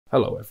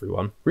Hello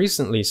everyone.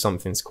 Recently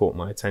something's caught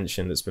my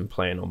attention that's been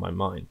playing on my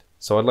mind,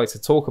 so I'd like to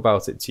talk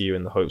about it to you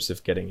in the hopes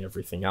of getting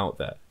everything out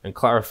there and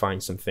clarifying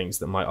some things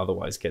that might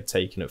otherwise get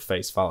taken at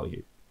face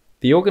value.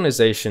 The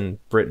organisation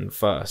Britain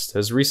First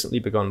has recently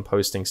begun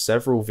posting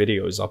several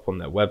videos up on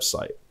their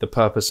website, the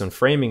purpose and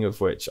framing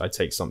of which I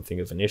take something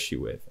of an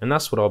issue with, and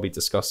that's what I'll be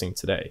discussing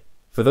today.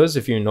 For those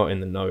of you not in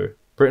the know,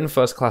 Britain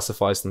First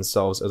classifies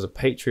themselves as a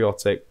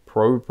patriotic,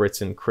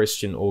 pro-Britain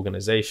Christian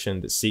organisation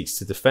that seeks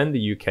to defend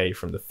the UK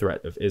from the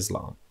threat of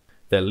Islam.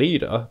 Their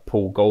leader,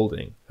 Paul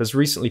Golding, has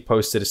recently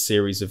posted a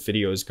series of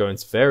videos going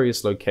to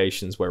various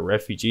locations where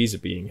refugees are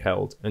being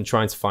held and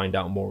trying to find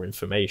out more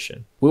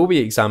information. We'll be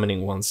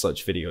examining one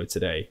such video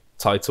today,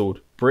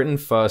 titled "Britain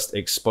First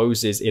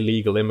Exposes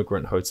Illegal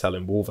Immigrant Hotel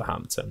in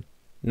Wolverhampton."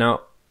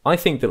 Now, I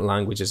think that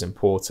language is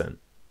important.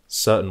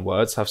 Certain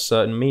words have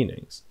certain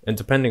meanings, and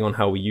depending on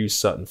how we use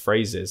certain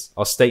phrases,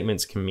 our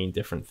statements can mean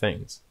different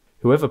things.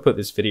 Whoever put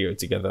this video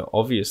together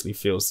obviously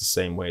feels the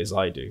same way as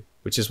I do,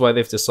 which is why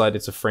they've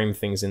decided to frame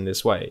things in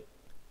this way.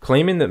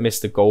 Claiming that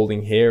Mr.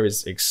 Golding here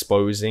is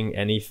exposing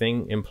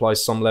anything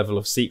implies some level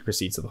of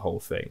secrecy to the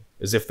whole thing,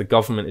 as if the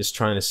government is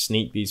trying to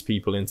sneak these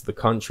people into the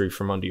country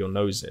from under your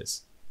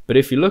noses. But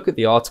if you look at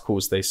the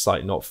articles they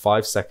cite not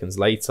 5 seconds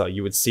later,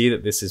 you would see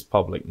that this is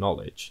public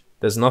knowledge.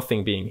 There's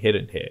nothing being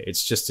hidden here,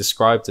 it's just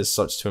described as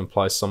such to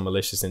imply some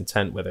malicious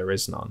intent where there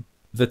is none.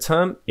 The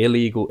term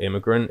illegal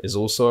immigrant is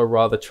also a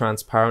rather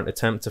transparent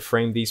attempt to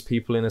frame these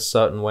people in a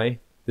certain way.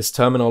 This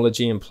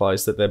terminology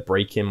implies that they're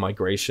breaking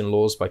migration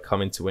laws by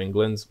coming to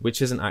England,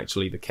 which isn't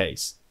actually the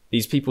case.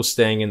 These people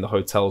staying in the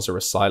hotels are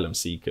asylum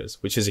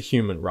seekers, which is a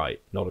human right,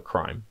 not a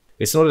crime.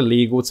 It's not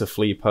illegal to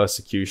flee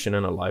persecution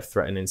in a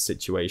life-threatening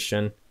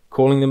situation.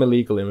 Calling them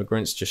illegal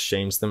immigrants just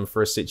shames them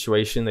for a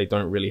situation they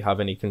don't really have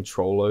any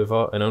control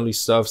over and only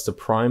serves to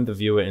prime the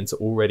viewer into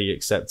already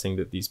accepting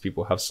that these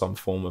people have some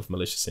form of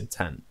malicious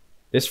intent.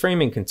 This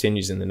framing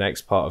continues in the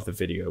next part of the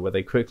video where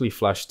they quickly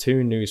flash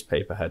two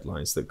newspaper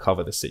headlines that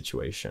cover the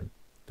situation.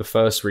 The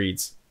first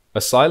reads,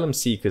 "Asylum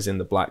seekers in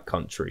the Black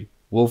Country.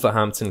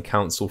 Wolverhampton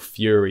Council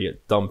fury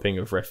at dumping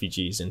of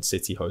refugees in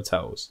city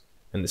hotels."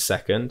 And the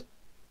second,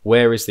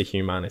 "Where is the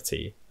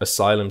humanity?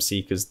 Asylum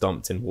seekers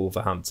dumped in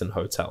Wolverhampton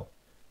Hotel."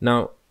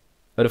 Now,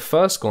 at a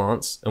first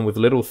glance, and with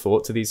little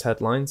thought to these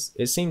headlines,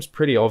 it seems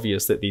pretty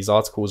obvious that these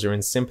articles are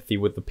in sympathy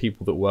with the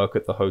people that work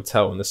at the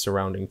hotel and the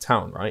surrounding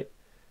town, right?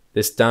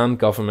 This damn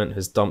government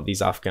has dumped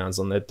these Afghans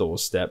on their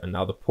doorstep, and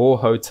now the poor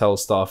hotel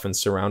staff and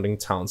surrounding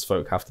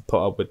townsfolk have to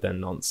put up with their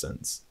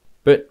nonsense.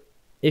 But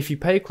if you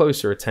pay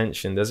closer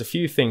attention, there's a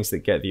few things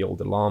that get the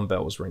old alarm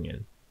bells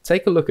ringing.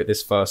 Take a look at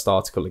this first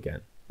article again,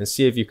 and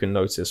see if you can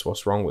notice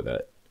what's wrong with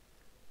it.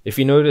 If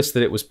you notice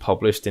that it was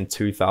published in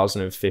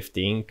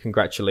 2015,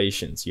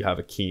 congratulations, you have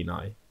a keen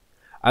eye.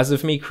 As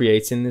of me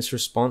creating this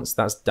response,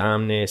 that's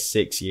damn near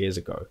 6 years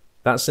ago.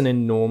 That's an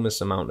enormous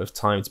amount of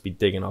time to be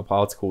digging up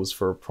articles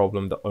for a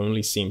problem that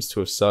only seems to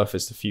have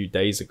surfaced a few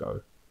days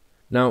ago.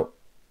 Now,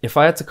 if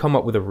I had to come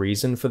up with a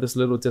reason for this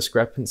little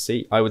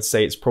discrepancy, I would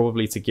say it's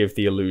probably to give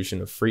the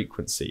illusion of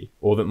frequency,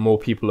 or that more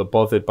people are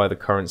bothered by the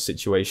current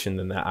situation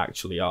than there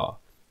actually are.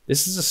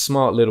 This is a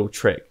smart little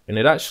trick, and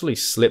it actually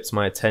slipped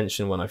my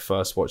attention when I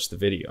first watched the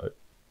video.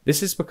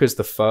 This is because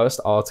the first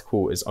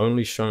article is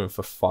only shown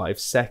for 5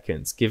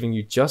 seconds, giving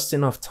you just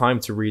enough time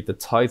to read the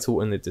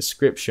title and the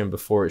description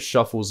before it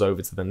shuffles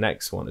over to the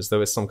next one, as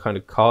though it's some kind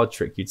of card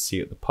trick you'd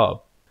see at the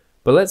pub.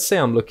 But let's say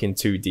I'm looking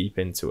too deep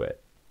into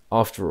it.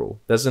 After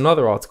all, there's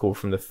another article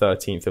from the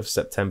 13th of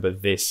September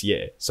this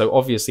year, so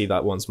obviously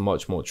that one's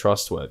much more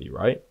trustworthy,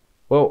 right?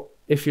 Well,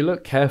 if you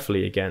look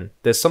carefully again,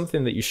 there's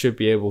something that you should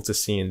be able to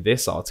see in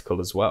this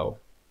article as well.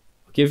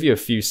 I'll give you a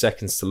few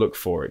seconds to look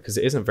for it because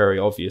it isn't very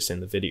obvious in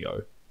the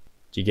video.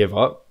 Do you give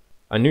up?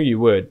 I knew you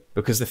would,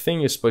 because the thing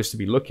you're supposed to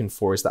be looking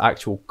for is the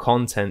actual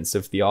contents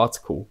of the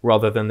article,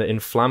 rather than the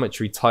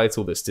inflammatory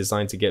title that's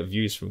designed to get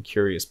views from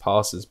curious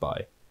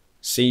passers-by.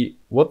 See,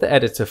 what the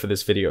editor for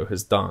this video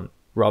has done,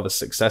 rather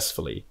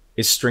successfully,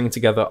 is string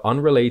together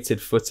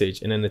unrelated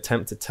footage in an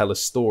attempt to tell a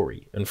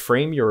story and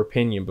frame your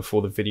opinion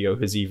before the video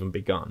has even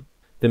begun.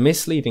 The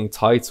misleading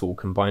title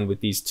combined with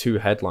these two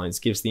headlines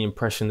gives the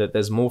impression that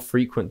there's more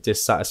frequent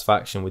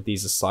dissatisfaction with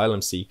these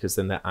asylum seekers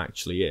than there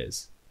actually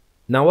is.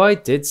 Now, I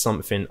did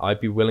something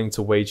I'd be willing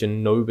to wager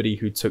nobody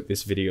who took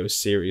this video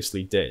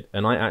seriously did,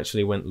 and I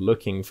actually went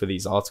looking for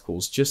these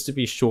articles just to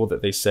be sure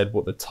that they said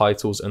what the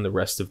titles and the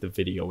rest of the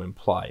video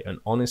imply, and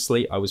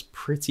honestly, I was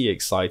pretty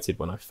excited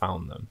when I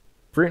found them.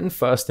 Britain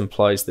First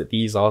implies that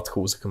these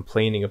articles are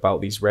complaining about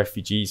these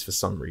refugees for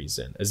some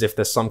reason, as if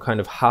there's some kind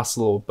of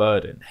hassle or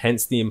burden,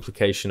 hence the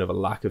implication of a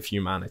lack of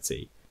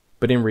humanity.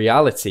 But in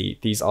reality,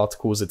 these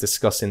articles are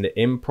discussing the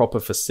improper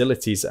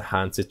facilities at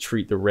hand to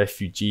treat the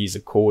refugees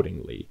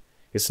accordingly.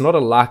 It's not a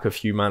lack of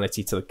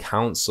humanity to the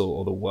council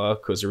or the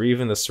workers or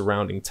even the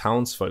surrounding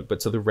townsfolk, but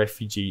to the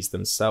refugees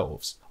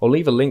themselves. I'll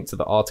leave a link to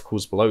the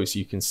articles below so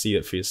you can see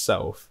it for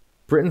yourself.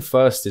 Britain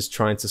First is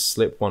trying to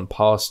slip one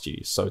past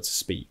you, so to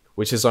speak,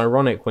 which is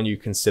ironic when you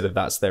consider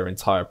that's their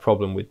entire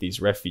problem with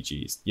these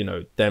refugees, you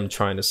know, them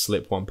trying to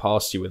slip one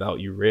past you without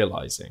you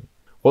realizing.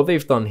 What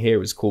they've done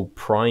here is called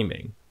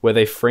priming, where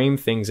they frame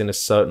things in a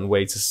certain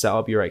way to set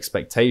up your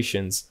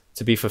expectations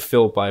to be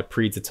fulfilled by a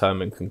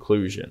predetermined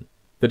conclusion.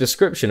 The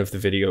description of the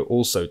video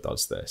also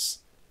does this.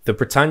 The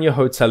Britannia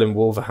Hotel in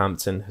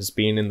Wolverhampton has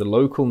been in the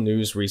local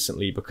news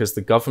recently because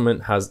the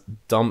government has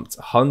dumped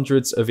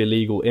hundreds of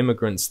illegal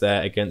immigrants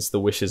there against the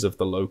wishes of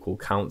the local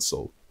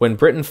council. When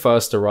Britain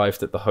first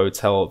arrived at the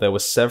hotel, there were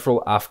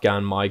several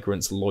Afghan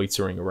migrants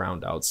loitering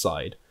around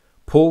outside.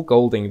 Paul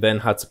Golding then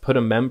had to put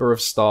a member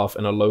of staff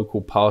and a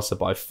local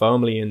passerby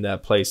firmly in their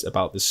place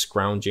about the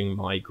scrounging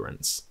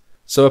migrants.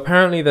 So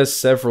apparently there's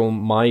several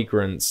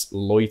migrants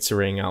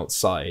loitering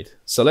outside.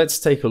 So let's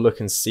take a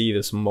look and see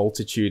this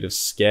multitude of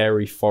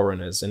scary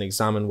foreigners and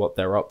examine what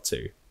they're up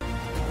to.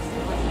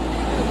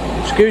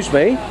 Excuse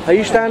me, are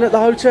you staying at the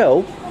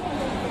hotel?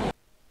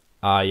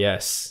 Ah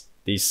yes,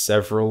 these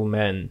several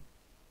men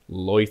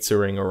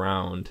loitering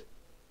around.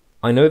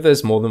 I know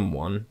there's more than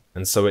one,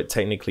 and so it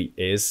technically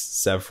is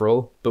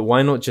several, but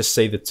why not just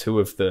say the two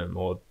of them,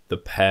 or the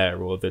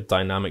pair, or the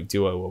dynamic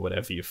duo, or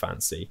whatever you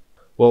fancy?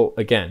 Well,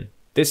 again,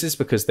 this is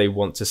because they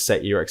want to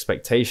set your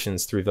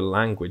expectations through the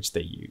language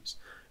they use.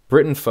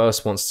 Britain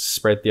First wants to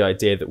spread the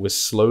idea that we're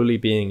slowly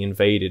being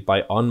invaded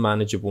by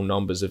unmanageable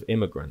numbers of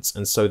immigrants,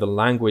 and so the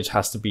language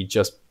has to be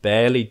just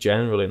barely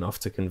general enough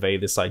to convey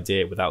this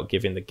idea without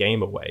giving the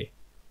game away.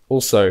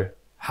 Also,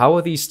 how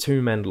are these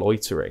two men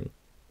loitering?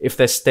 If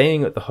they're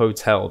staying at the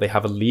hotel, they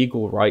have a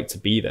legal right to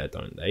be there,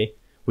 don't they?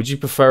 Would you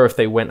prefer if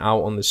they went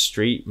out on the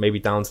street, maybe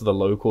down to the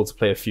local to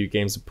play a few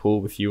games of pool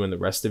with you and the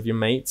rest of your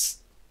mates?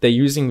 They're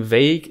using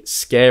vague,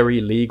 scary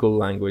legal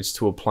language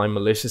to apply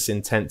malicious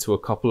intent to a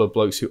couple of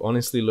blokes who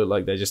honestly look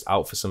like they're just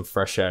out for some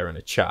fresh air and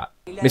a chat.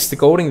 Mr.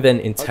 Golding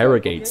then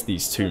interrogates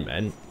these two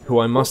men, who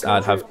I must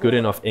add have good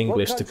enough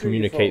English to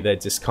communicate their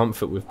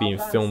discomfort with being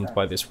filmed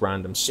by this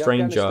random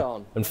stranger,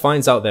 and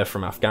finds out they're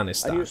from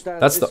Afghanistan.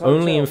 That's the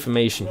only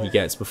information he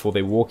gets before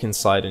they walk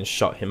inside and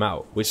shut him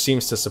out, which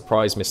seems to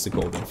surprise Mr.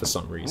 Golding for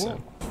some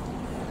reason.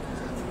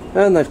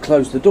 And they've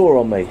closed the door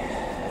on me.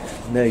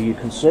 There you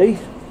can see.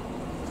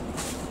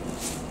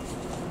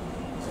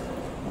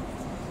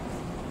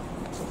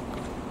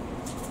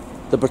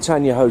 The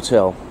Britannia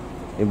Hotel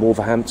in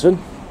Wolverhampton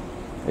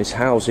is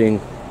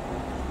housing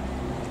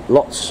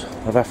lots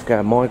of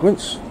Afghan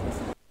migrants.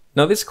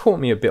 Now this caught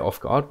me a bit off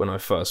guard when I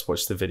first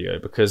watched the video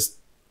because,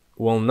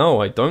 well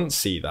no, I don't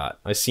see that.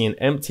 I see an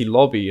empty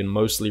lobby and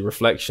mostly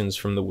reflections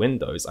from the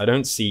windows. I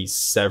don't see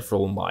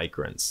several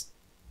migrants.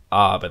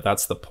 Ah, but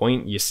that's the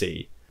point, you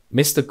see.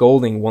 Mr.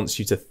 Golding wants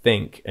you to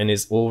think and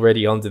is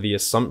already under the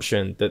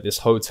assumption that this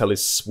hotel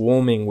is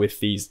swarming with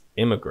these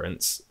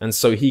immigrants, and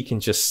so he can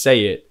just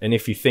say it, and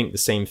if you think the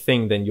same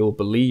thing then you'll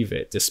believe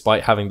it,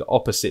 despite having the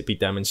opposite be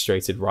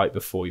demonstrated right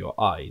before your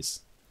eyes.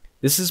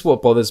 This is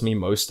what bothers me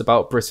most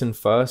about Britain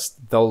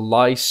First. They'll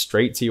lie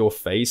straight to your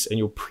face and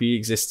your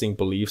pre-existing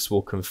beliefs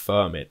will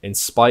confirm it, in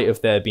spite of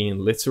there being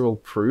literal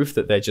proof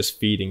that they're just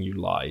feeding you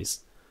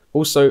lies.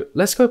 Also,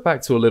 let's go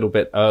back to a little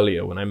bit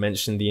earlier when I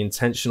mentioned the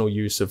intentional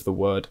use of the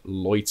word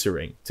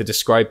loitering to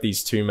describe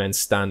these two men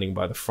standing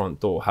by the front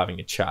door having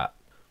a chat.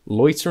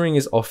 Loitering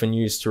is often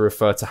used to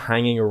refer to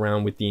hanging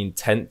around with the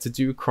intent to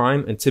do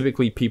crime, and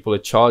typically people are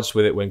charged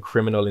with it when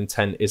criminal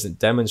intent isn't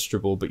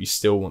demonstrable but you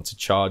still want to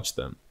charge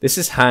them. This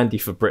is handy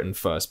for Britain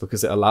First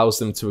because it allows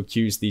them to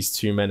accuse these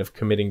two men of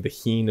committing the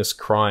heinous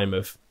crime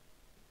of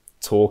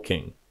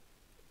talking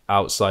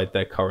outside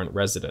their current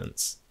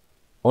residence.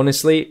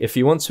 Honestly, if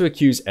you want to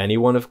accuse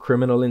anyone of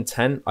criminal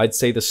intent, I'd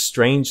say the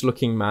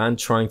strange-looking man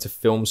trying to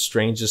film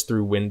strangers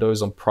through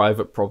windows on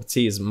private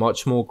property is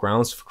much more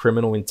grounds for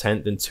criminal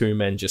intent than two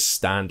men just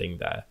standing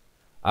there.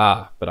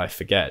 Ah, but I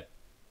forget.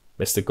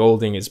 Mr.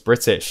 Golding is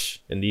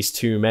British, and these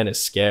two men are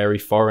scary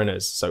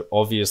foreigners, so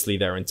obviously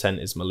their intent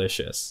is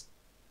malicious.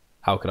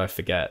 How could I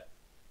forget?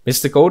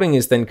 Mr. Golding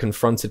is then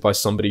confronted by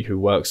somebody who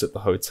works at the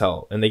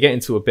hotel, and they get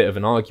into a bit of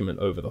an argument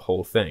over the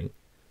whole thing.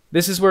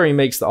 This is where he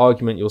makes the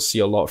argument you'll see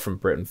a lot from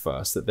Britain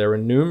First, that there are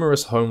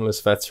numerous homeless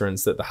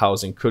veterans that the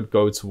housing could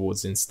go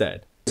towards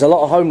instead. There's a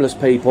lot of homeless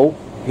people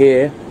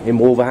here in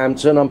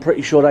Wolverhampton. I'm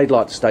pretty sure they'd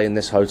like to stay in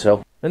this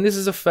hotel. And this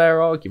is a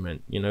fair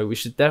argument. You know, we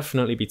should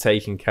definitely be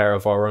taking care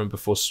of our own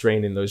before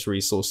straining those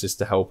resources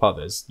to help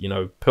others. You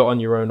know, put on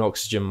your own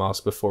oxygen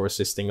mask before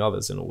assisting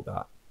others and all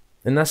that.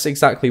 And that's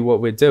exactly what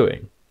we're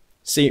doing.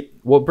 See,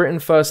 what Britain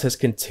First has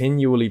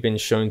continually been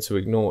shown to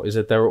ignore is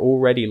that there are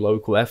already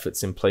local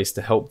efforts in place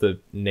to help the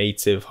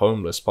native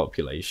homeless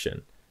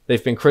population.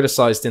 They've been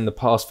criticised in the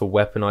past for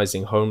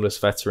weaponising homeless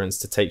veterans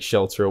to take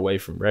shelter away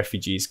from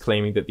refugees,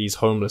 claiming that these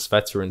homeless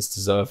veterans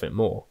deserve it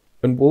more.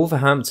 And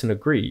Wolverhampton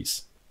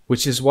agrees,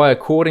 which is why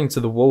according to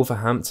the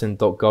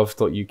wolverhampton.gov.uk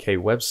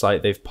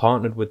website, they've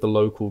partnered with the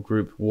local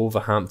group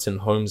Wolverhampton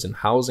Homes and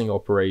Housing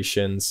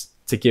Operations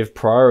to give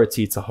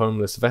priority to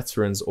homeless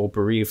veterans or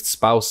bereaved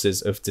spouses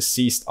of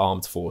deceased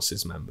armed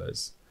forces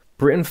members.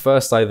 Britain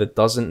First either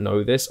doesn't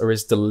know this or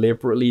is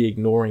deliberately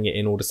ignoring it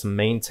in order to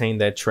maintain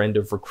their trend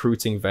of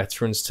recruiting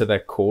veterans to their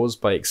cause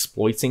by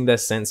exploiting their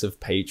sense of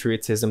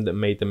patriotism that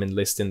made them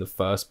enlist in the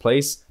first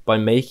place, by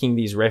making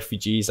these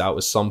refugees out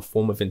as some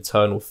form of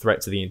internal threat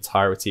to the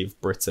entirety of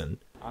Britain.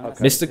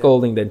 Okay. Mr.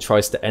 Golding then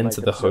tries to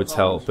enter the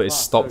hotel but is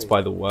stopped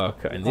by the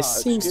worker, and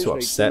this seems to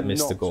upset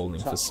Mr.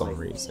 Golding for some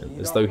reason,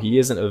 as though he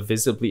isn't a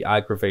visibly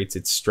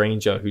aggravated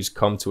stranger who's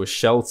come to a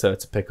shelter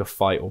to pick a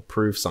fight or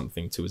prove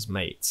something to his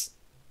mates.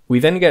 We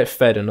then get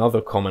fed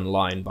another common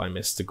line by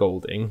Mr.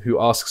 Golding,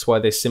 who asks why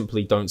they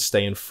simply don't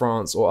stay in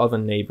France or other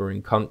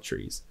neighbouring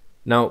countries.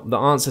 Now, the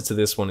answer to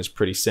this one is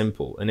pretty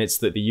simple, and it's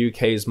that the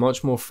UK is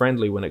much more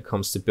friendly when it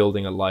comes to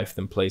building a life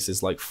than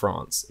places like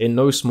France, in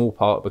no small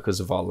part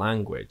because of our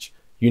language.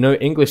 You know,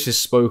 English is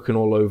spoken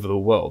all over the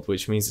world,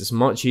 which means it's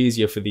much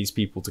easier for these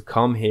people to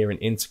come here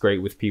and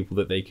integrate with people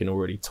that they can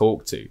already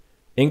talk to.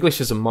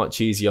 English is a much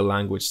easier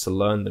language to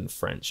learn than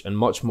French, and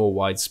much more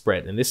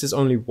widespread, and this is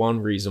only one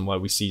reason why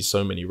we see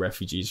so many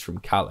refugees from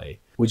Calais.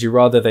 Would you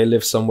rather they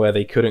live somewhere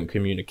they couldn't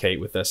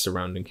communicate with their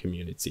surrounding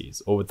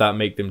communities, or would that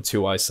make them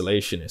too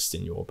isolationist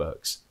in your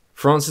books?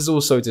 France is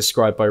also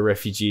described by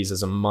refugees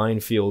as a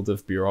minefield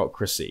of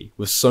bureaucracy,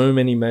 with so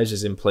many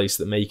measures in place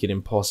that make it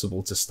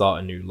impossible to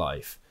start a new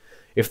life.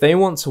 If they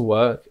want to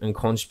work and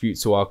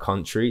contribute to our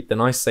country, then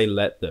I say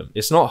let them.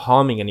 It's not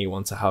harming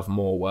anyone to have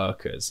more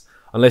workers,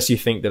 unless you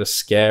think that a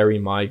scary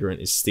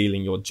migrant is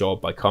stealing your job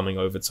by coming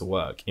over to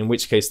work, in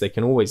which case they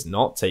can always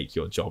not take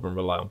your job and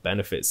rely on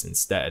benefits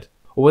instead.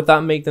 Or would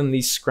that make them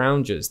these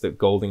scroungers that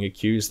Golding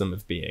accused them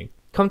of being?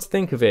 Come to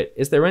think of it,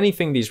 is there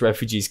anything these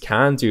refugees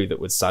can do that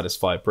would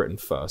satisfy Britain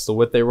First, or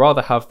would they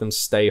rather have them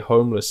stay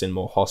homeless in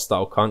more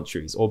hostile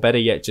countries, or better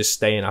yet just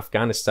stay in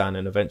Afghanistan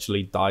and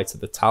eventually die to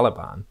the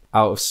Taliban?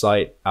 Out of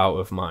sight, out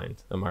of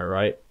mind, am I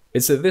right?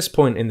 It's at this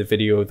point in the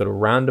video that a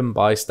random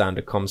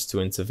bystander comes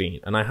to intervene,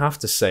 and I have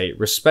to say,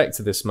 respect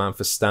to this man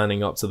for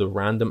standing up to the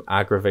random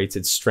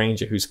aggravated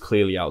stranger who's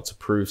clearly out to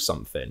prove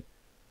something.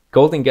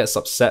 Golding gets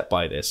upset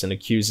by this and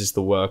accuses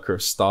the worker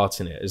of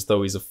starting it as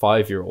though he's a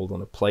 5-year-old on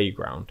a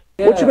playground.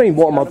 Yeah. What do you mean,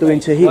 what am I doing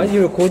to him? Why are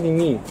you recording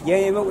me?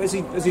 Yeah, well, has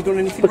he done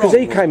anything because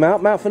wrong? He came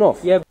out mouthing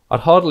off. Yeah.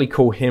 I'd hardly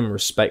call him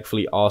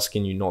respectfully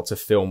asking you not to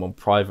film on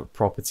private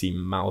property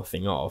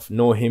mouthing off,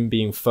 nor him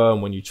being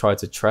firm when you try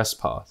to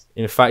trespass.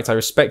 In fact, I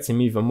respect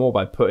him even more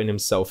by putting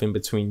himself in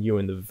between you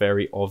and the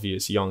very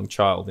obvious young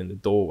child in the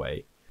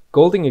doorway.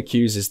 Golding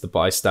accuses the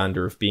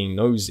bystander of being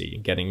nosy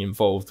and getting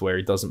involved where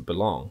he doesn't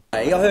belong.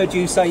 Hey, I heard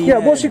you say... Yeah,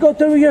 what's he got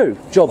to do with you,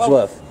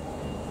 Jobsworth?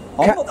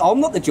 I'm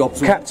not the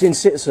Jobsworth. Captain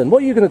Citizen,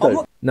 what are you going to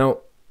do? Now,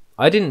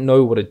 I didn't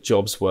know what a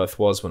Jobsworth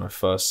was when I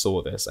first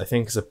saw this. I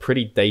think it's a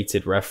pretty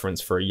dated reference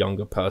for a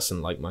younger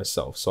person like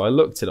myself, so I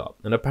looked it up,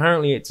 and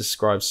apparently it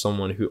describes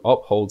someone who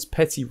upholds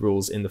petty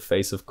rules in the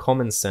face of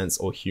common sense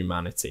or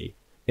humanity.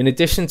 In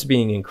addition to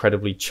being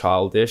incredibly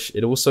childish,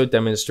 it also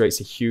demonstrates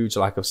a huge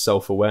lack of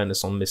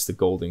self-awareness on Mr.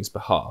 Golding's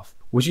behalf.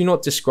 Would you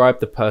not describe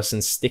the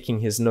person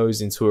sticking his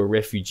nose into a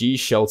refugee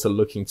shelter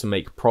looking to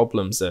make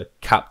problems a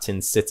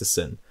captain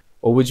citizen?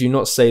 Or would you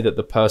not say that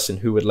the person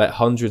who would let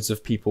hundreds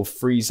of people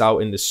freeze out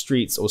in the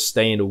streets or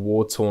stay in a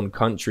war-torn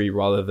country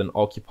rather than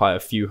occupy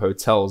a few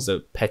hotels a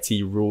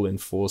petty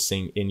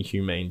rule-enforcing,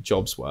 inhumane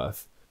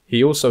Jobsworth?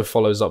 He also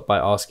follows up by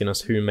asking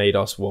us who made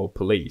us world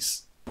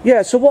police.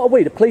 Yeah, so what are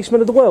we, the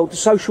policeman of the world, the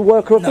social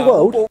worker of the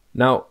world?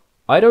 Now,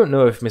 I don't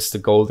know if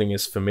Mr. Golding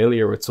is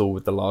familiar at all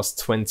with the last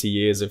 20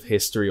 years of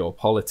history or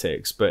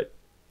politics, but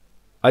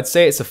I'd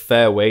say it's a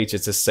fair wager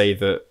to say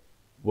that,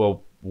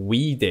 well,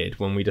 we did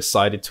when we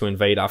decided to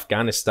invade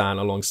Afghanistan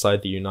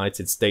alongside the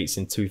United States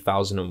in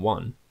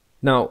 2001.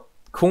 Now,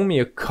 call me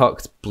a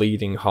cucked,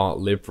 bleeding heart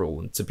liberal,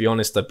 and to be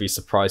honest, I'd be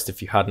surprised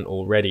if you hadn't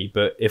already,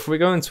 but if we're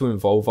going to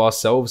involve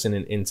ourselves in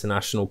an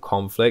international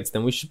conflict,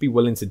 then we should be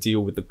willing to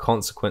deal with the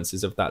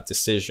consequences of that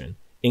decision,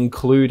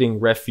 including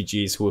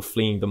refugees who are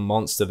fleeing the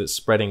monster that's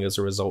spreading as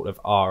a result of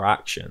our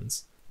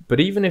actions. But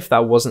even if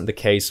that wasn't the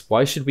case,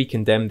 why should we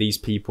condemn these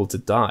people to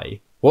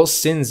die? What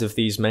sins have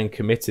these men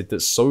committed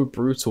that's so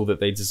brutal that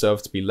they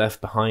deserve to be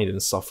left behind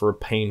and suffer a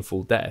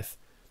painful death?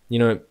 You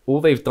know,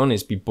 all they've done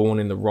is be born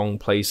in the wrong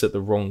place at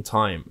the wrong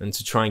time and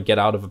to try and get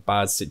out of a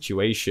bad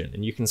situation.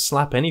 And you can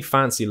slap any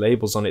fancy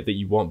labels on it that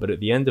you want, but at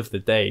the end of the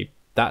day,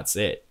 that's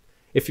it.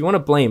 If you want to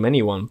blame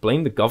anyone,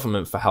 blame the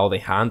government for how they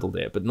handled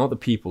it, but not the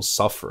people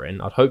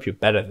suffering. I'd hope you're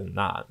better than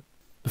that.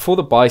 Before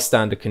the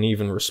bystander can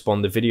even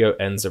respond, the video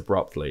ends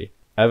abruptly.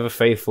 Ever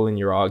faithful in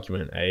your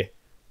argument, eh?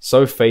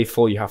 So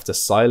faithful you have to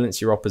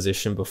silence your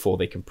opposition before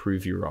they can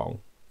prove you wrong.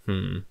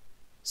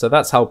 So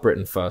that's how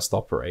Britain First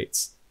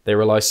operates. They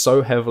rely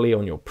so heavily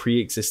on your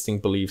pre-existing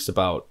beliefs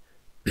about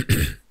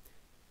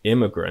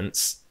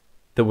immigrants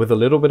that with a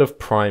little bit of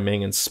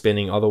priming and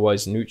spinning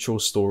otherwise neutral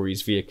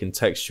stories via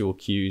contextual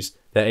cues,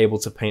 they're able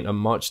to paint a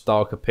much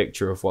darker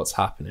picture of what's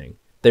happening.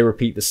 They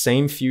repeat the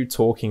same few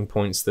talking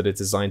points that are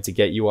designed to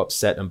get you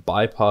upset and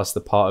bypass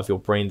the part of your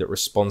brain that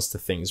responds to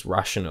things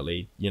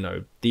rationally. You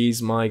know,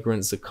 these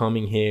migrants are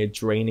coming here,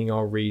 draining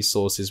our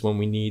resources when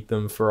we need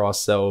them for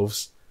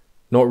ourselves.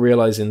 not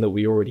realizing that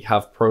we already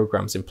have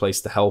programs in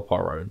place to help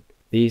our own.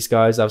 These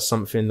guys have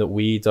something that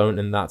we don't,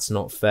 and that's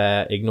not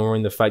fair,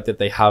 ignoring the fact that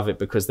they have it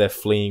because they're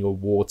fleeing a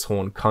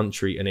war-torn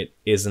country and it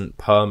isn't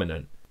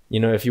permanent. You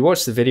know, if you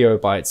watch the video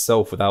by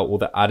itself without all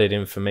the added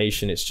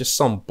information, it's just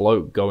some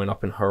bloke going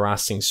up and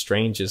harassing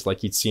strangers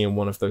like you'd see in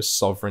one of those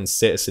sovereign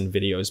citizen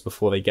videos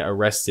before they get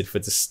arrested for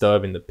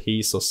disturbing the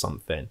peace or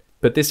something.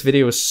 But this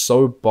video is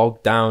so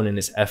bogged down in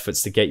its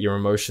efforts to get your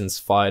emotions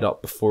fired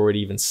up before it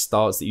even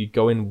starts that you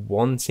go in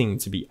wanting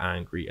to be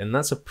angry, and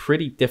that's a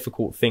pretty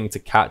difficult thing to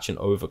catch and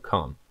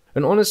overcome.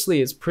 And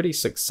honestly, it's pretty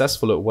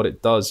successful at what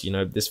it does. You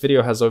know, this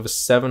video has over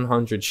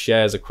 700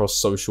 shares across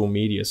social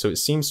media, so it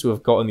seems to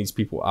have gotten these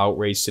people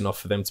outraged enough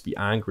for them to be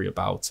angry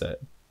about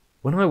it.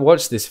 When I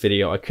watched this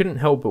video, I couldn't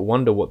help but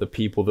wonder what the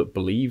people that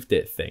believed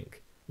it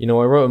think. You know,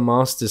 I wrote a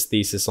master's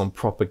thesis on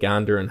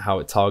propaganda and how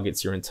it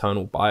targets your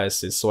internal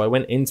biases, so I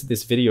went into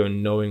this video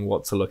knowing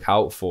what to look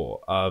out for,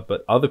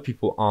 but other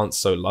people aren't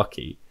so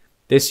lucky.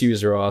 This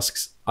user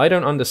asks, I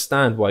don't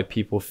understand why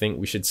people think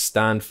we should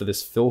stand for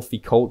this filthy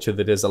culture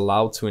that is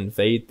allowed to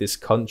invade this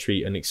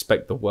country and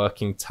expect the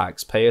working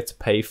taxpayer to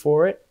pay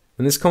for it.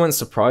 And this comment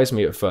surprised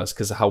me at first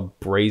because of how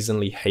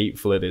brazenly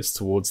hateful it is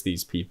towards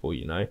these people,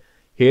 you know.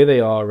 Here they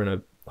are in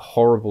a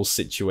horrible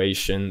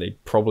situation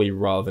they'd probably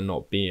rather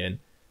not be in.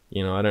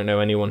 You know, I don't know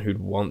anyone who'd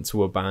want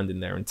to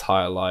abandon their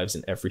entire lives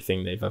and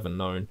everything they've ever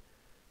known.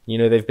 You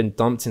know, they've been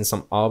dumped in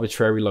some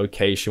arbitrary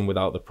location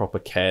without the proper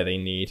care they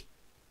need.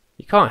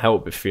 You can't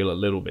help but feel a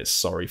little bit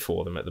sorry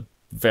for them at the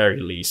very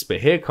least,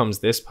 but here comes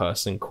this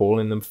person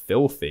calling them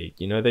filthy.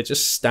 You know, they're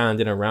just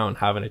standing around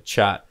having a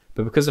chat,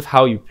 but because of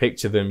how you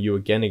picture them, you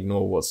again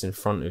ignore what's in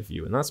front of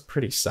you, and that's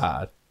pretty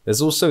sad.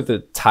 There's also the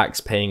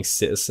tax-paying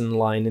citizen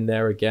line in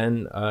there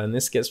again, and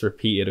this gets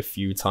repeated a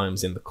few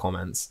times in the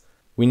comments.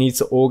 We need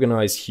to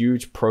organize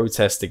huge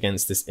protest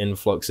against this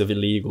influx of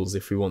illegals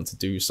if we want to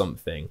do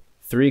something.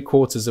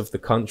 3/4 of the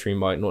country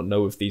might not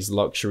know of these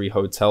luxury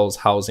hotels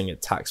housing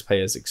at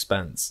taxpayers'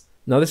 expense.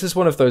 Now, this is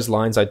one of those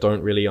lines I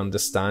don't really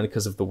understand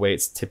because of the way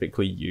it's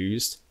typically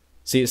used.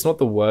 See, it's not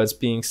the words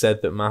being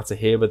said that matter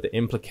here, but the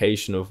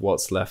implication of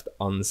what's left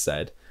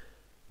unsaid.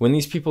 When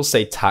these people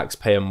say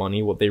taxpayer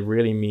money, what they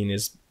really mean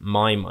is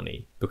my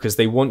money, because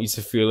they want you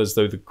to feel as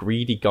though the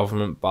greedy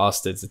government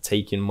bastards are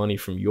taking money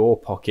from your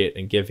pocket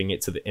and giving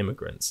it to the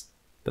immigrants.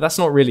 But that's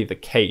not really the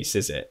case,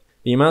 is it?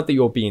 The amount that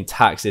you're being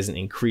taxed isn't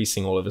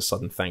increasing all of a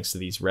sudden thanks to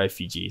these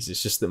refugees,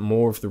 it's just that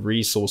more of the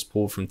resource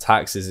pool from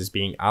taxes is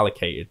being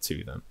allocated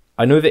to them.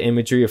 I know the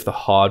imagery of the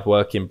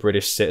hard-working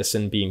British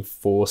citizen being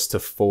forced to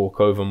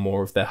fork over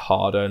more of their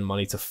hard-earned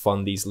money to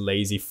fund these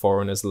lazy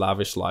foreigners'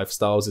 lavish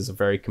lifestyles is a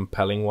very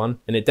compelling one,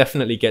 and it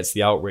definitely gets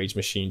the outrage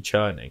machine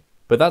churning.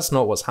 But that's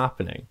not what's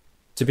happening.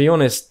 To be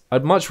honest,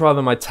 I'd much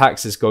rather my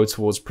taxes go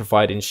towards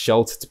providing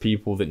shelter to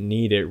people that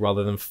need it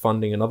rather than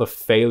funding another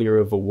failure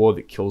of a war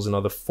that kills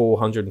another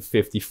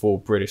 454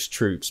 British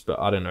troops, but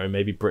I don't know,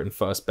 maybe Britain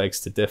First begs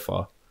to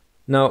differ.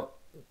 Now,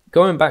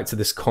 going back to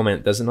this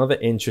comment, there's another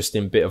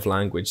interesting bit of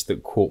language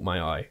that caught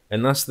my eye,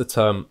 and that's the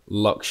term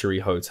luxury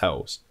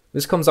hotels.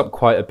 This comes up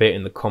quite a bit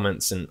in the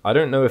comments, and I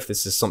don't know if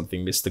this is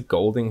something Mr.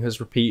 Golding has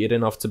repeated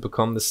enough to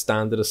become the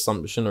standard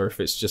assumption, or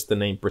if it's just the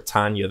name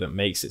Britannia that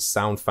makes it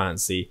sound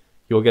fancy.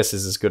 Your guess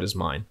is as good as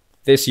mine.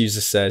 This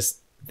user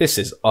says, "This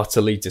is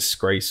utterly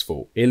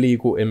disgraceful.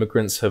 Illegal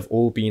immigrants have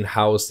all been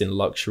housed in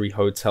luxury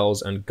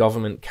hotels and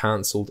government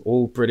cancelled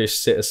all British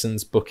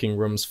citizens booking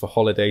rooms for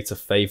holiday to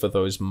favour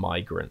those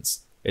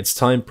migrants. It's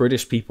time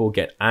British people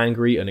get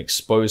angry and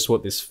expose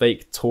what this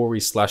fake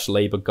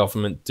Tory/Labour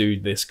government do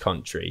to this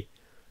country.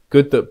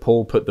 Good that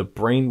Paul put the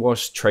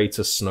brainwashed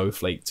traitor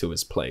snowflake to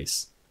his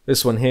place."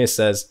 This one here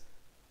says,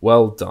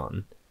 "Well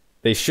done.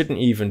 They shouldn't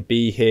even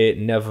be here,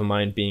 never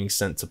mind being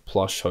sent to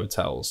plush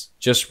hotels.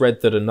 Just read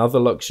that another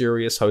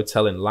luxurious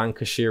hotel in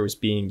Lancashire is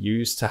being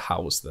used to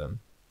house them."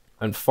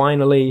 And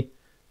finally,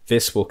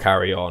 this will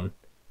carry on.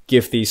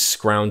 Give these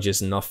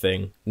scroungers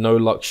nothing. No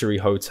luxury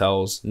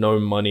hotels, no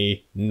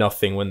money,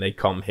 nothing when they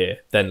come here.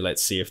 Then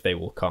let's see if they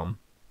will come.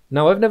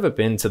 Now, I've never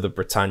been to the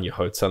Britannia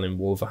Hotel in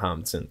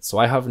Wolverhampton, so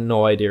I have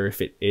no idea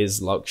if it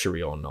is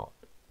luxury or not.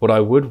 What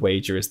I would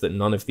wager is that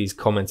none of these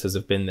commenters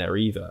have been there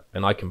either,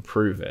 and I can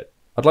prove it.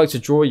 I'd like to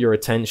draw your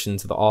attention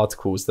to the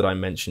articles that I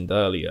mentioned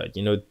earlier,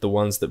 you know, the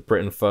ones that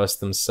Britain First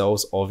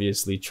themselves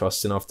obviously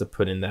trust enough to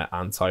put in their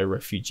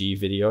anti-refugee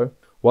video.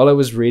 While I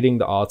was reading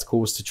the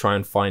articles to try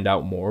and find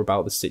out more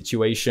about the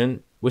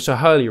situation, which I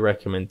highly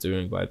recommend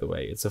doing by the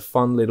way, it's a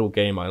fun little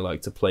game I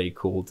like to play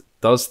called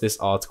 "Does this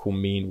article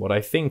mean what I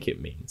think it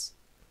means?"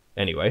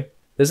 Anyway,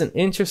 there's an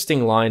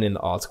interesting line in the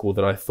article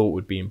that I thought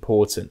would be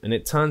important, and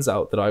it turns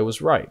out that I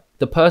was right.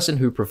 The person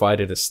who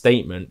provided a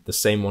statement, the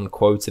same one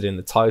quoted in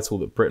the title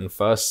that Britain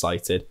First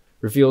cited,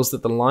 reveals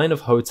that the line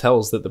of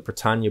hotels that the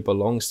Britannia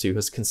belongs to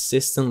has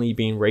consistently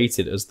been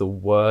rated as the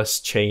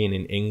worst chain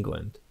in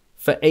England.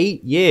 For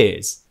 8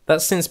 years!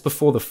 That's since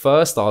before the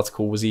first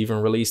article was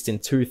even released in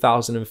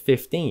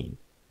 2015.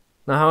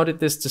 Now, how did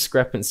this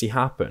discrepancy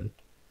happen?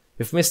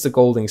 If Mr.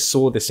 Golding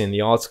saw this in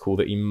the article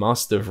that he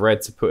must have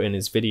read to put in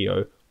his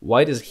video,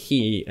 why does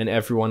he and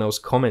everyone else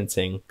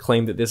commenting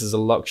claim that this is a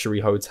luxury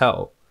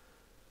hotel?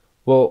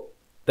 Well,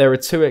 there are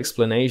two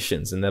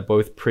explanations and they're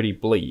both pretty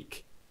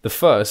bleak. The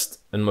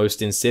first and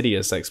most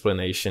insidious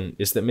explanation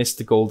is that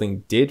Mr.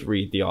 Golding did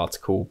read the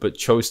article but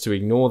chose to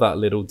ignore that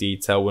little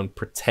detail and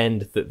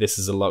pretend that this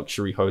is a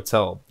luxury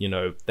hotel. You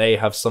know, they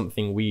have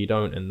something we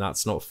don't and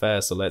that's not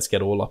fair, so let's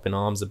get all up in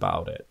arms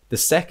about it. The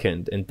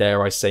second, and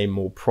dare I say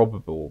more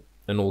probable,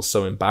 and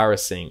also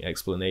embarrassing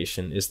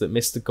explanation is that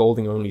Mr.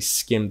 Golding only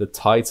skimmed the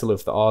title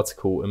of the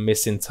article and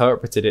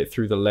misinterpreted it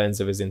through the lens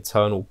of his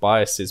internal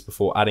biases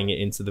before adding it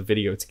into the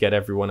video to get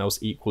everyone else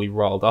equally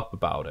riled up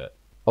about it.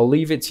 I'll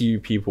leave it to you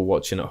people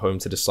watching at home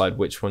to decide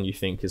which one you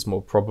think is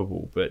more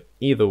probable, but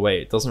either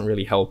way, it doesn't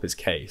really help his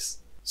case.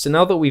 So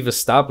now that we've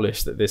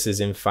established that this is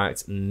in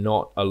fact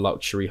not a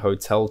luxury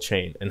hotel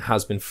chain and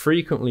has been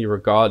frequently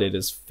regarded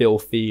as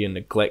filthy and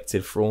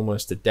neglected for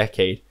almost a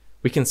decade,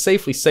 we can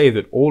safely say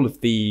that all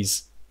of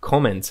these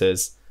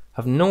commenters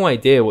have no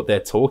idea what they're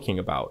talking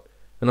about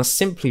and are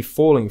simply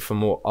falling for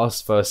more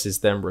us versus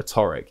them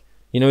rhetoric.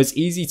 You know, it's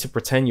easy to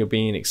pretend you're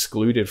being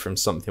excluded from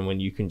something when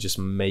you can just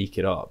make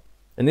it up.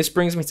 And this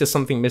brings me to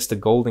something Mr.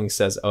 Golding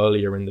says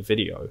earlier in the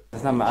video.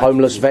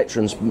 Homeless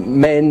veterans,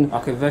 men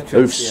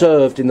who've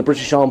served in the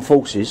British Armed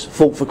Forces,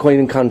 fought for Queen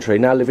and Country,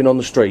 now living on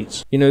the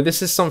streets. You know,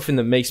 this is something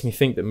that makes me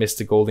think that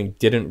Mr. Golding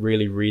didn't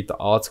really read the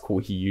article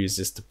he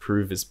uses to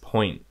prove his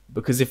point.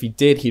 Because if he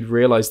did, he'd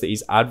realise that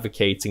he's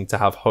advocating to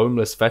have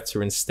homeless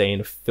veterans stay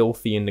in a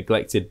filthy and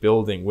neglected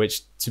building,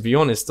 which, to be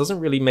honest, doesn't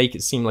really make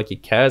it seem like he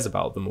cares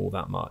about them all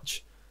that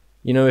much.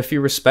 You know, if he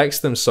respects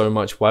them so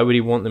much, why would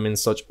he want them in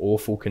such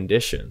awful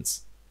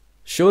conditions?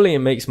 Surely it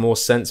makes more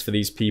sense for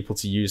these people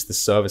to use the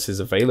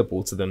services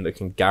available to them that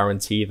can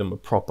guarantee them a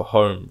proper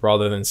home,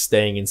 rather than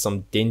staying in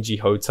some dingy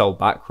hotel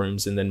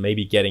backrooms and then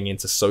maybe getting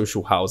into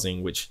social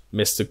housing, which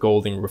Mr.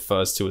 Golding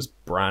refers to as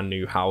brand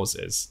new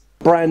houses.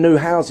 Brand new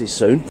houses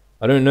soon.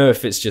 I don't know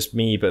if it's just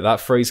me, but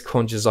that phrase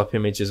conjures up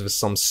images of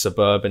some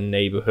suburban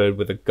neighbourhood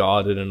with a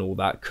garden and all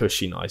that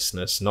cushy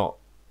niceness, not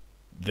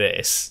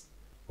this.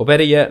 Or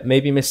better yet,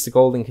 maybe Mr.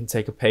 Golding can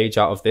take a page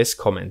out of this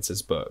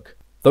commenter's book.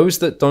 Those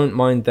that don't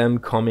mind them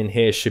coming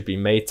here should be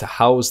made to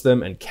house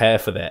them and care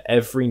for their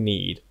every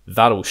need.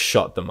 That'll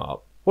shut them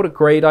up. What a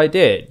great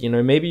idea. You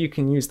know, maybe you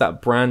can use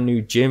that brand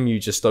new gym you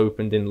just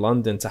opened in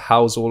London to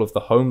house all of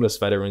the homeless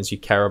veterans you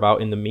care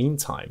about in the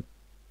meantime.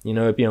 You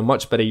know, it'd be a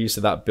much better use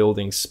of that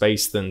building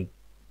space than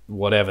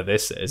whatever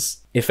this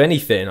is. If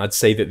anything, I'd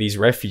say that these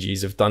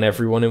refugees have done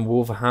everyone in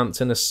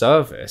Wolverhampton a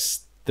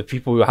service. The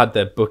people who had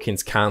their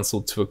bookings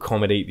cancelled to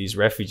accommodate these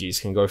refugees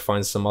can go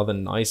find some other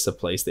nicer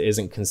place that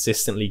isn't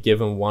consistently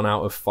given 1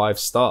 out of 5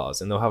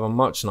 stars, and they'll have a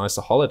much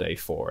nicer holiday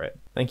for it.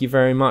 Thank you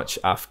very much,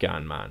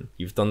 Afghan man.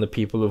 You've done the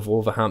people of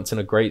Wolverhampton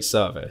a great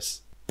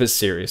service. But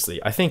seriously,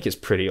 I think it's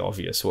pretty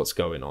obvious what's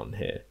going on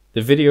here.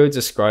 The video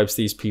describes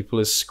these people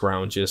as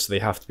scroungers, so they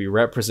have to be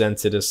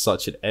represented as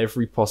such at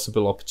every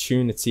possible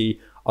opportunity,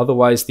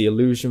 otherwise the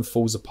illusion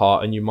falls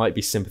apart and you might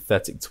be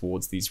sympathetic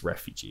towards these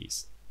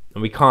refugees.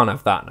 And we can't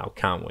have that now,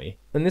 can we?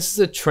 And this is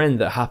a trend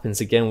that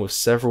happens again with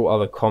several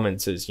other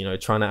commenters, you know,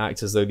 trying to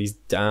act as though these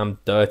damn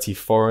dirty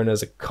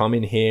foreigners are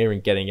coming here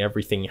and getting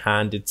everything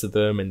handed to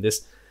them. And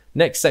this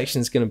next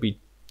section is going to be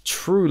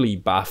truly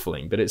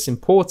baffling, but it's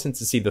important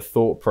to see the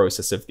thought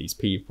process of these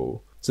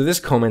people. So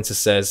this commenter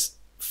says,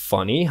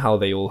 funny how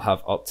they all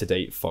have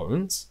up-to-date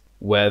phones.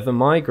 Where the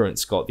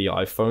migrants got the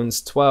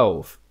iPhones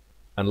 12.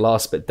 And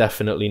last but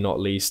definitely not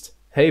least,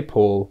 hey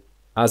Paul,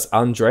 as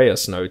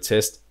Andreas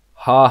noticed,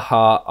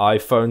 haha,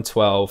 iPhone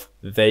 12,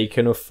 they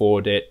can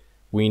afford it.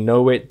 We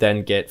know it,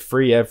 then get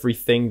free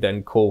everything,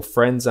 then call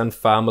friends and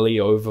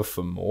family over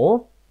for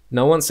more?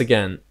 Now once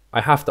again,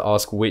 I have to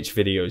ask which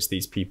videos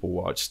these people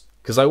watched,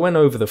 because I went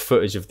over the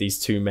footage of these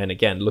two men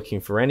again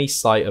looking for any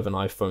sight of an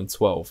iPhone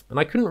 12, and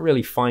I couldn't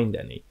really find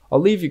any. I'll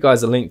leave you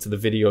guys a link to the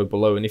video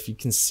below, and if you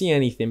can see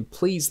anything,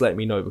 please let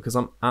me know, because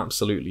I'm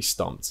absolutely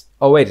stumped.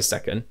 Oh, wait a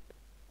second.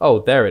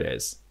 Oh, there it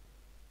is.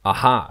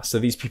 Aha, so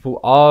these people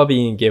are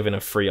being given a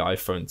free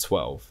iPhone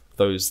 12.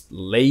 Those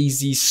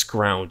lazy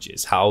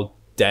scroungers, how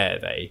dare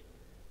they?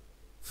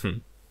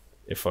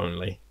 If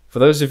only. For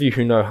those of you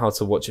who know how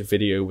to watch a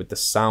video with the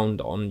sound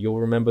on,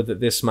 you'll remember that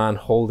this man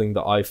holding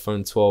the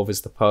iPhone 12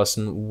 is the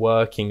person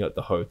working at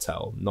the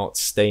hotel, not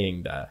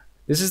staying there.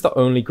 This is the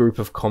only group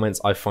of comments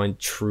I find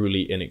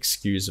truly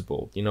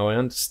inexcusable. You know, I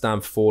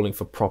understand falling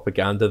for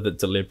propaganda that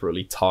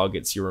deliberately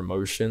targets your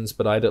emotions,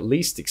 but I'd at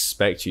least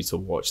expect you to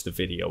watch the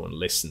video and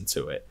listen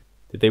to it.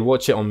 Did they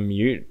watch it on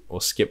mute or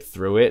skip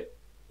through it?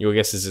 Your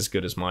guess is as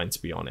good as mine,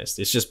 to be honest.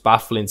 It's just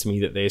baffling to me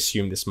that they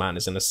assume this man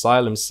is an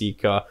asylum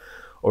seeker,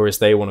 or as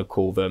they want to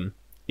call them,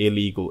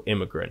 illegal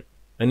immigrant.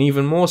 And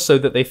even more so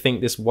that they think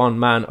this one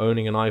man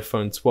owning an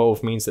iPhone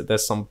 12 means that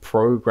there's some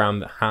program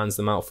that hands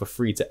them out for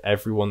free to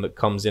everyone that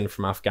comes in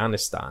from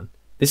Afghanistan.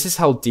 This is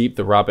how deep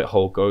the rabbit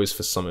hole goes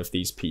for some of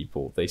these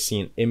people. They see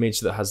an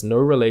image that has no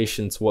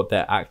relation to what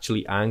they're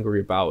actually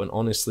angry about, and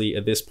honestly,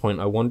 at this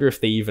point, I wonder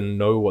if they even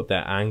know what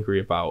they're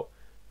angry about.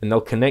 and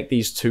they'll connect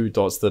these two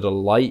dots that are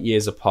light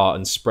years apart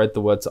and spread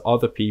the word to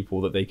other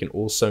people that they can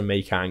also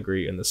make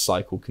angry, and the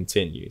cycle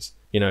continues.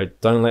 You know,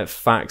 don't let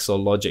facts or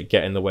logic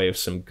get in the way of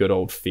some good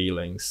old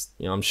feelings.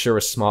 You know, I'm sure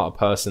a smarter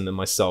person than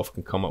myself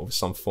can come up with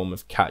some form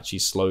of catchy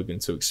slogan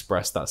to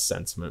express that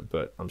sentiment,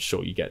 but I'm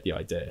sure you get the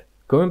idea.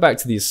 Going back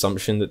to the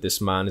assumption that this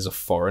man is a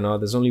foreigner,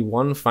 there's only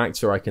one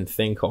factor I can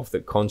think of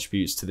that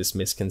contributes to this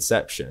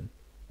misconception.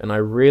 And I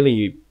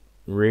really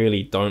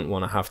don't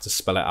want to have to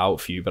spell it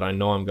out for you, but I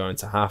know I'm going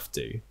to have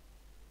to.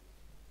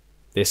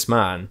 This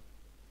man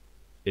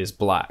is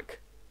black.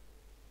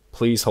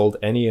 Please hold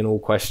any and all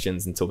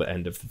questions until the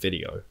end of the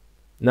video.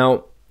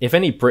 Now, if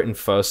any Britain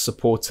First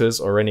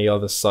supporters or any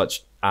other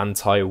such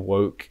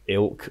anti-woke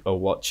ilk are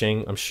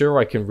watching, I'm sure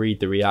I can read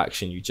the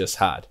reaction you just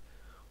had.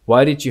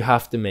 Why did you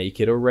have to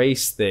make it a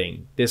race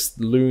thing? This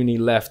loony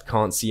left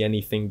can't see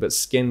anything but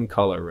skin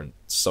color, and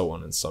so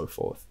on and so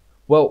forth.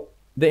 Well,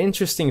 the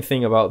interesting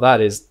thing about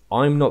that is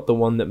I'm not the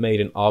one that made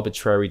an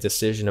arbitrary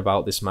decision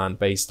about this man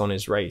based on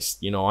his race.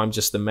 You know, I'm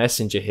just the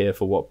messenger here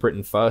for what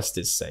Britain First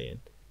is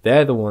saying.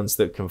 They're the ones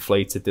that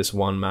conflated this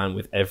one man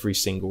with every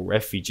single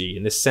refugee,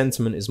 and this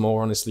sentiment is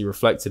more honestly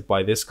reflected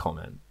by this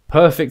comment.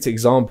 Perfect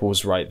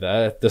examples right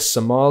there. The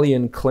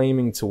Somalian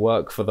claiming to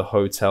work for the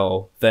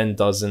hotel, then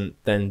doesn't,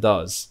 then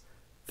does.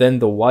 Then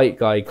the white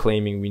guy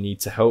claiming we need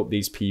to help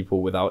these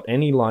people without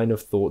any line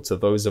of thought to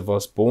those of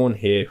us born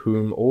here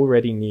whom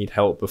already need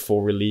help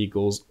before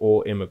illegals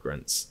or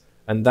immigrants.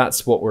 And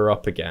that's what we're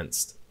up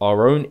against.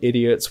 Our own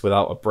idiots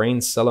without a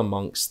brain cell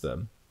amongst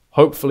them.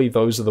 Hopefully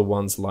those are the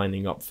ones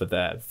lining up for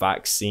their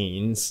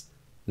vaccines.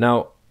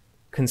 Now,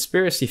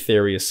 conspiracy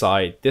theory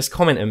aside, this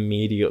comment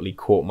immediately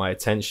caught my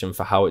attention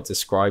for how it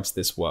describes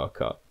this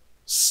worker.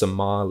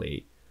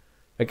 Somali.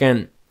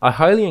 Again, I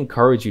highly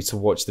encourage you to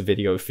watch the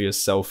video for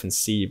yourself and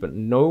see, but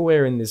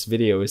nowhere in this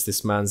video is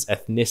this man's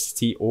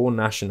ethnicity or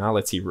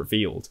nationality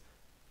revealed.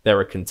 There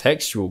are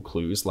contextual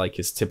clues like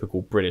his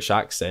typical British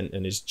accent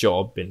and his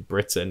job in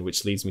Britain,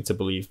 which leads me to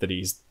believe that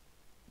he's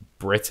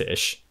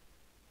British.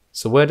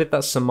 So where did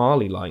that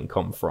Somali line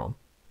come from?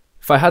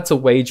 If I had to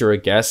wager a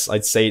guess,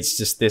 I'd say it's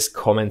just this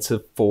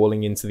commenter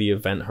falling into the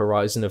event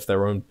horizon of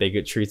their own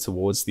bigotry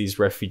towards these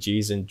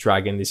refugees and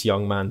dragging this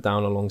young man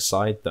down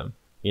alongside them.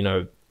 You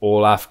know,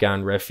 all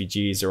Afghan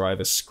refugees are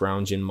either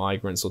scrounging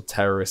migrants or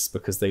terrorists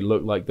because they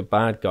look like the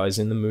bad guys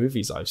in the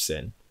movies I've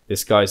seen.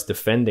 This guy's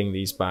defending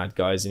these bad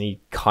guys and he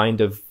kind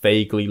of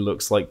vaguely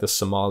looks like the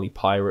Somali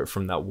pirate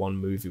from that one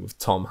movie with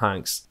Tom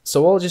Hanks.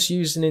 So I'll just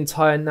use an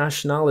entire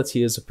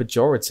nationality as a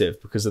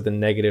pejorative because of the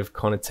negative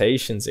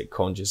connotations it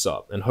conjures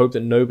up, and hope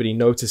that nobody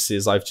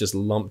notices I've just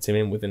lumped him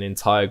in with an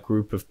entire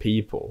group of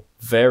people.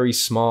 Very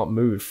smart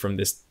move from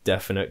this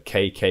definite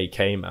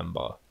KKK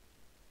member.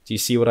 Do you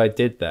see what I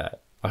did there?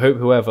 I hope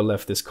whoever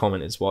left this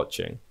comment is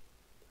watching.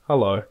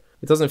 Hello.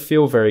 It doesn't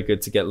feel very good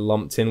to get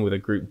lumped in with a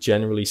group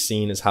generally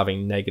seen as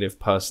having negative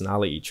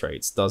personality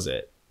traits, does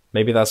it?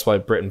 Maybe that's why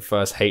Britain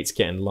First hates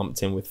getting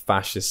lumped in with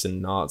fascists and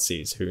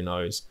Nazis, who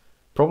knows.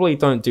 Probably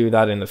don't do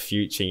that in the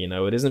future, you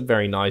know, it isn't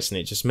very nice and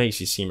it just makes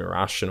you seem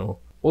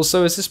irrational.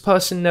 Also, has this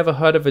person never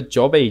heard of a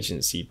job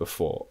agency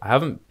before? I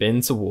haven't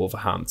been to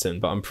Wolverhampton,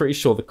 but I'm pretty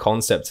sure the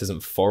concept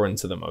isn't foreign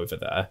to them over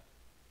there.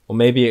 Or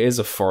maybe it is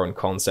a foreign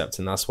concept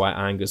and that's why it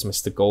angers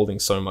Mr. Golding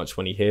so much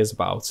when he hears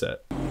about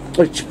it.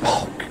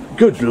 Oh,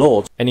 good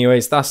lord.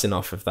 Anyways, that's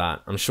enough of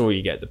that. I'm sure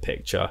you get the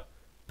picture.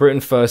 Britain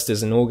First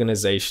is an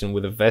organisation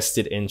with a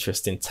vested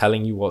interest in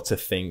telling you what to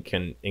think,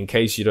 and in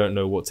case you don't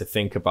know what to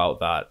think about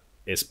that,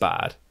 it's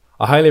bad.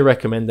 I highly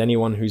recommend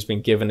anyone who's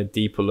been given a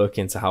deeper look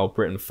into how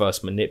Britain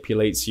First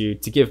manipulates you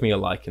to give me a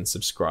like and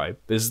subscribe.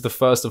 This is the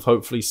first of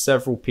hopefully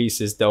several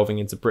pieces delving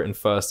into Britain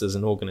First as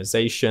an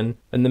organisation,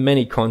 and the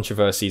many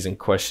controversies and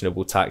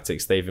questionable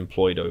tactics they've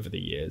employed over the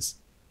years.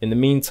 In the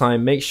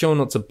meantime, make sure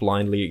not to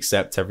blindly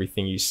accept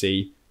everything you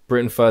see.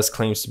 Britain First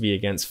claims to be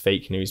against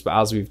fake news, but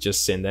as we've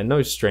just seen, they're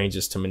no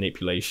strangers to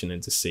manipulation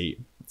and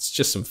deceit. It's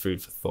just some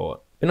food for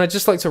thought. And I'd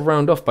just like to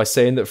round off by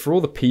saying that for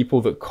all the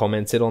people that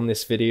commented on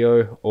this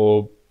video,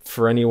 or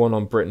for anyone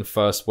on Britain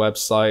First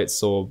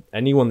websites, or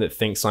anyone that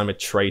thinks I'm a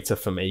traitor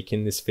for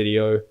making this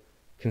video,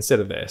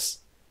 consider this.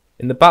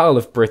 In the Battle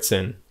of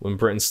Britain, when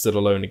Britain stood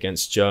alone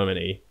against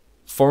Germany,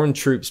 foreign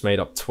troops made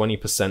up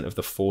 20% of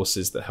the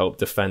forces that helped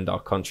defend our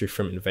country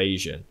from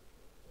invasion.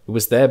 It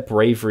was their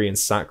bravery and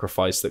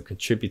sacrifice that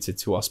contributed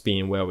to us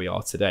being where we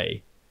are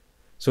today.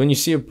 So when you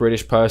see a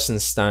British person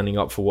standing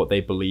up for what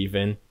they believe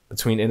in,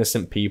 between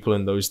innocent people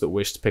and those that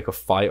wish to pick a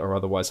fight or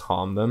otherwise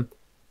harm them,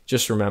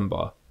 just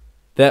remember,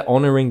 they're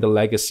honouring the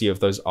legacy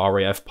of those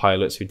RAF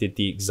pilots who did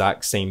the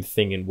exact same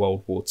thing in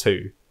World War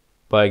II,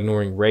 by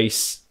ignoring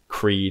race,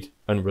 creed,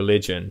 and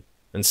religion,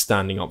 and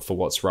standing up for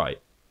what's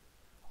right.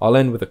 I'll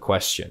end with a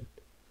question.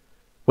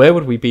 Where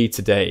would we be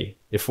today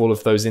if all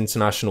of those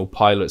international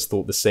pilots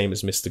thought the same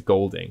as Mr.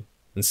 Golding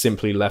and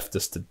simply left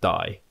us to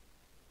die?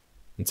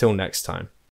 Until next time.